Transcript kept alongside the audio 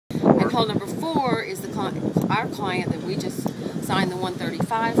hole number 4 is our client that we just signed the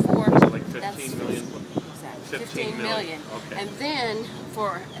 135 for. So like 15 That's million? 15 million. Okay. And then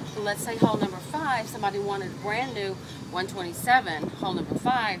for, let's say, hole number 5, somebody wanted brand new 127, hole number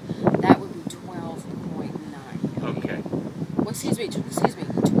 5, that would be 12.9 million. Okay. Well, excuse me,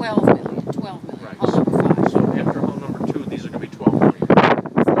 12 million. 12 million. Right. Hole number 5. So after hole number 2, these are going to be 12 million.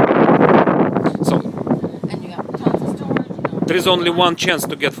 So And you got tons of storage. You know, there is only one chance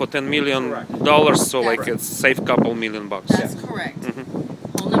to get for $10 million. Correct. So like it's save couple $1,000,000 bucks. That's correct.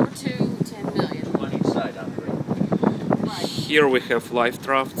 Hole number 2, 10 million. On each side, Andre. Right. Here we have live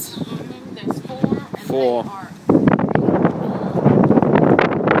drafts. There's 4, and Four. they are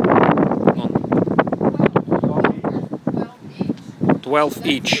 12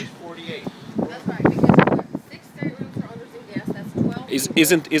 each. 48. That's right, because you've got 6 staterooms for owners and guests, that's 12 people.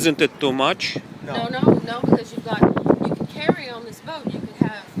 Isn't it too much? No, because you can carry on this boat, you could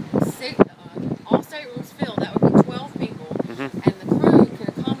have all staterooms filled, that would be 12 people, and the crew can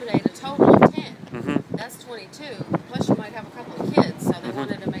accommodate a total of 10. That's 22, plus you might have a couple of kids, so they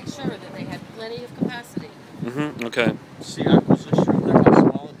wanted to make sure that they had plenty of capacity. Okay. See acquisition, look how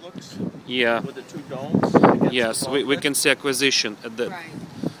small it looks? Yeah. With the 2 domes? Yes, we can see acquisition at the Right.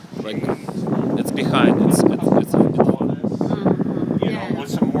 like it's behind. It's You know, with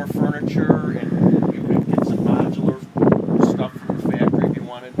some more furniture, and you could get some modular stuff from the factory if you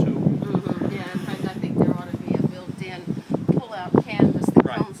wanted to. Yeah, in fact, I think there ought to be a built-in pull-out canvas that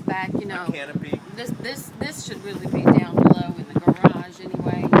comes back, you know. A canopy. This should really be down below in the garage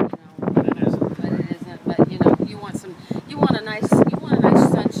anyway, you know. But it isn't. But it isn't. But you know, you want a nice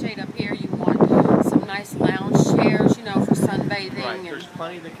sunshade up here. You want some nice lounge chairs, you know, for sunbathing. Right. And There's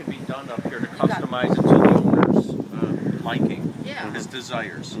plenty that can be done up here to customize it to the owner's liking, his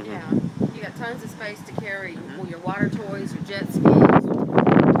desires. yeah, you got tons of space to carry your water toys, your jet skis, kayaks,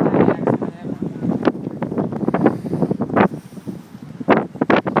 whatever.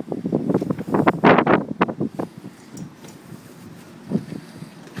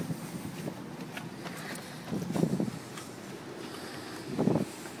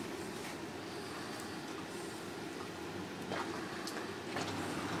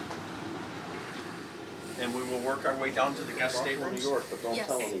 And we will work our way down to the guest stateroom. New York, but don't Yes.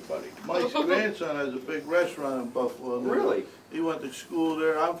 tell anybody. My grandson has a big restaurant in Buffalo. Really? He went to school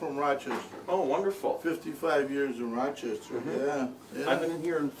there. I'm from Rochester. Oh, wonderful. 55 years in Rochester. Yeah. I've been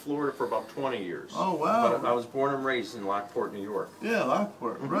here in Florida for about 20 years. Oh, wow. But I was born and raised in Lockport, New York. Yeah,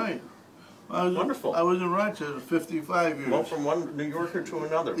 Lockport, right. Wonderful. I was in Rochester 55 years. Well, from one New Yorker to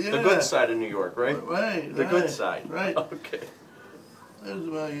another. Yeah. The good side of New York, right? Right. The good side. Right. Okay. This is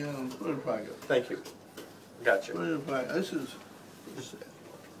my put it in pocket. Thank you. Gotcha. Put it in pocket. This is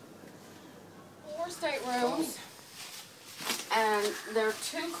 4 staterooms, and there are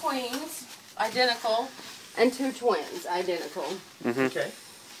 2 queens, identical, and 2 twins, identical. Okay.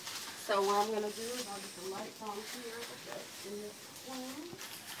 So what I'm going to do is I'll get the lights on here in this queen.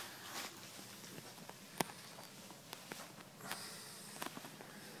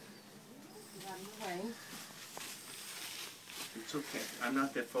 Get out of the way. It's okay. I'm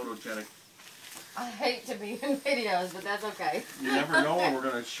not that photogenic. I hate to be in videos, but that's okay. You never know when we're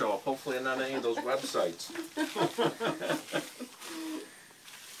going to show up. Hopefully not on any of those websites.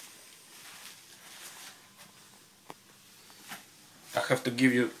 I have to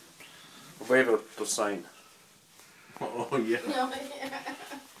give you a waiver to sign. Oh, yeah.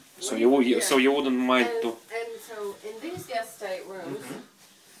 So you wouldn't mind and, to. And so in these guest staterooms,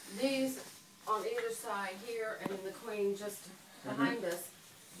 these on either side here and in the queen just behind us,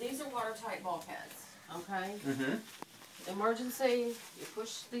 these are watertight bulkheads. Okay. Emergency, you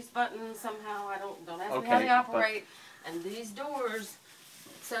push these buttons somehow. Don't ask me how they operate. And these doors,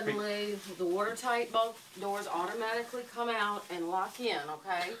 suddenly the watertight bulk doors automatically come out and lock in.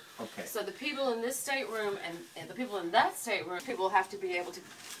 Okay. Okay. So the people in this stateroom and the people in that stateroom, people have to be able to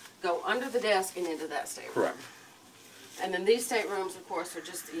go under the desk and into that stateroom. Correct. And then these staterooms, of course, are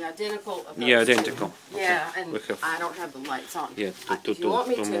just the identical of those Yeah, two. identical. Yeah, Okay. and We have- I don't have the lights on. Yeah, If you want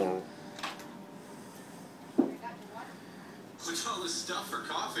me to. tomorrow. What's all this stuff for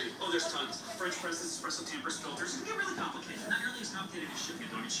coffee? Oh, there's tons. French presses, espresso tampers, filters. It can get really complicated. Not nearly as complicated as shipping,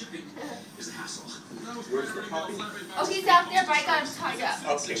 though. Shipping is a hassle. Where's the puppy? Oh, he's out there, but I got him tied up.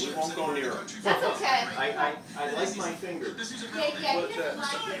 Okay, we won't go near him. That's okay. I like my finger. Yeah, he doesn't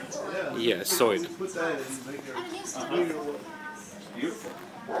like it. Yeah, I saw it. put that in. Make your, I don't used to. make your, Beautiful.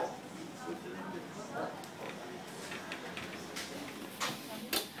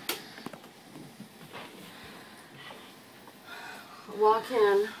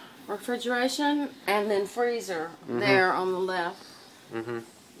 Walk-in refrigeration and then freezer there on the left.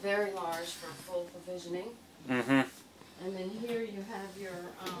 very large for full provisioning. Mm-hmm. And then here you have your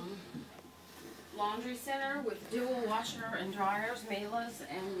laundry center with dual washer and dryers, Mila's,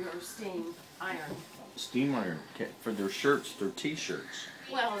 and your steam iron. Steam iron for their shirts, their t-shirts.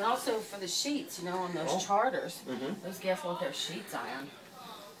 Well, and also for the sheets, you know, on those charters. Those guests want their sheets ironed.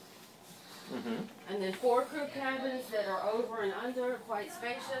 And then 4 crew cabins that are over and under, quite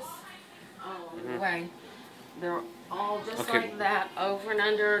spacious. Way. They're all just Okay. like that, over and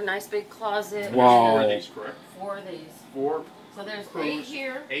under, nice big closet. Wow. 4 of these, correct? 4 of these. 4 So there's crews, 8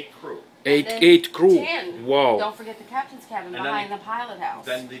 here. 8 crew. Eight and then 8 crew. 10. Wow. Don't forget the captain's cabin And then behind the pilot house.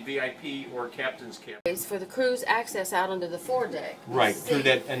 Then the VIP or captain's cabin. It's for the crew's access out onto the foredeck. Right, See? through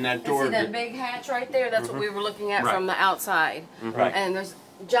that, and that And door. see that big hatch right there? That's what we were looking at Right. from the outside. Right. And there's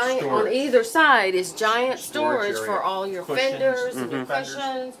giant, Storage. on either side is giant Storage storage for area. all your Cushions, fenders and your fenders,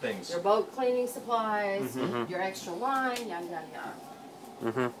 cushions, things. your boat cleaning supplies, your extra line, yada, yada, yada.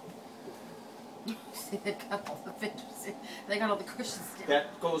 Mm-hmm. See, they got all the fenders, they got all the cushions down.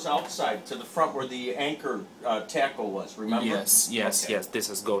 That goes outside to the front where the anchor tackle was, remember? Yes, yes, Okay. yes.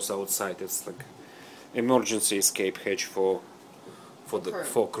 This goes outside. It's like emergency escape hatch for the crew.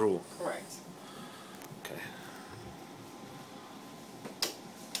 for crew. Correct. Okay.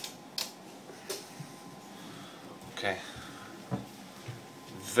 Okay.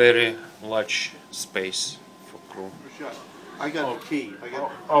 Very large space for crew. I got the key. I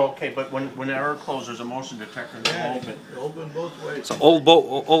got. Oh, okay, but when the air closes, there's a motion detector and Yeah, it'll open. open both ways. So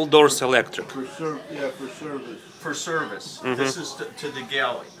all doors electric. For service. For service. This is to the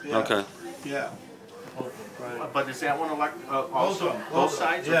galley. Yeah. Okay. Yeah. Right. But is that one Both also? of them. Both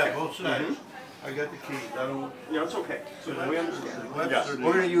sides? Yeah, Okay. both sides. I got the key. I don't. Yeah, it's okay. So we understand. Webster Yeah, did.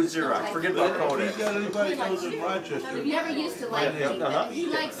 we're gonna use Xerox. Forget about If Kodak. you got anybody that goes in Rochester, He never used to like me, but he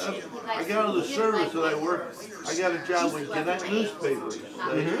likes you. He I likes got out of the you. He service didn't that I like worked. I got a job with Gannett newspapers.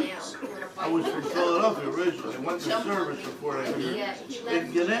 I was from Philadelphia originally. I went to service before I me. came. He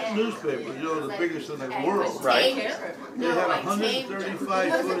In Gannett newspapers, you know, the biggest in the world. Right. They had a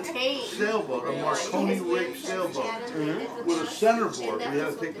 135-foot sailboat, a Marconi rigged sailboat, with a centerboard. We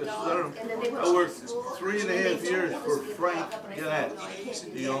had to take the center. I worked 3.5 years for Frank Gannett,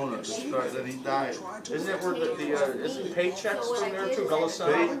 the owner, to start. Then he died. Isn't that where isn't paychecks from there too? Pete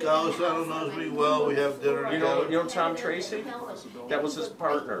Golisano? Galasano knows me well. We have dinner You know together. Tom Tracy? That was his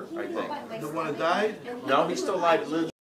partner, I think. The one that died? No, he's still alive. Lives